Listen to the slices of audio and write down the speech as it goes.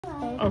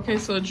Okay,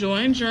 so Joy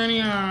and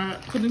Journey are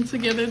putting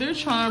together their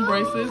charm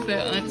bracelets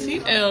that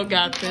Auntie L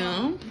got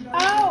them.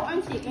 Oh,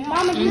 Auntie L.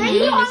 Mama, did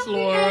you Miss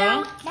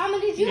Laura. Mama,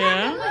 did you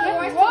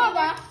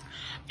Yeah.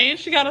 And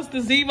she got us the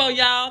Zevo,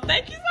 y'all.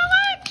 Thank you so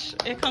much.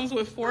 It comes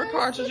with 4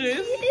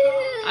 cartridges.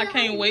 I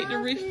can't wait to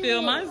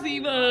refill my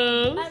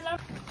Zevos.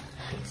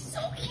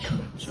 So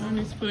cute.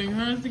 Journey's putting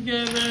hers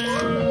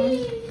together.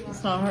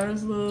 That's how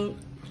hers look.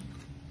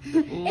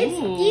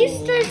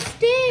 It's Easter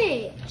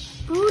Stitch.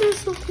 Oh, that's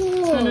so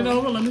cool. Turn it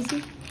over, let me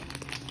see.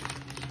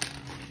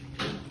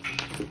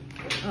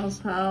 That's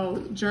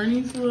how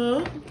Journey's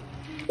look.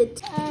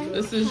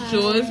 This is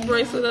Joy's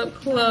bracelet up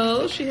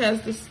close. She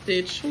has the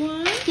Stitch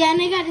one. Yeah, and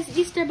they got this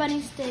Easter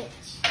Bunny Stitch.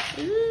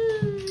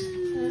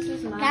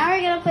 Now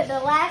we're gonna put the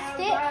last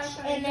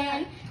stitch, and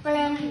then we're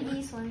gonna do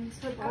these ones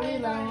with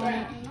Lilo on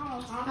it.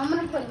 I'm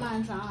gonna put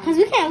mine on. Because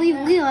we can't leave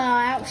Lilo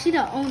out. She's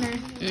the owner.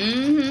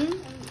 Mm-hmm.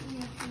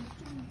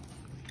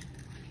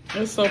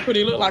 It's so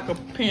pretty. Look like a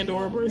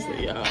Pandora bracelet,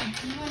 y'all.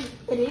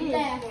 It is.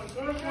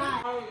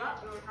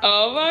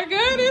 Oh my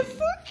God, it's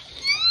so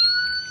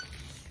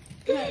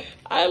cute.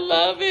 I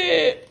love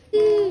it. So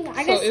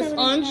it's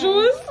on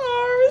Joy's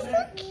arm. It's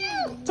so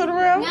cute. Turn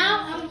around.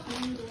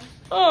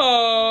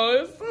 Oh,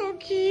 it's so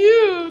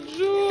cute,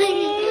 Joy.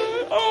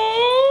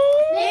 Oh.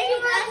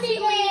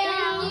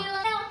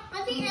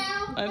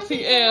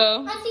 Auntie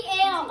L.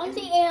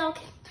 Auntie L.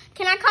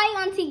 Can I call you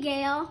Auntie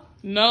Gail?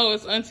 No,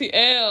 it's Auntie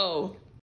L.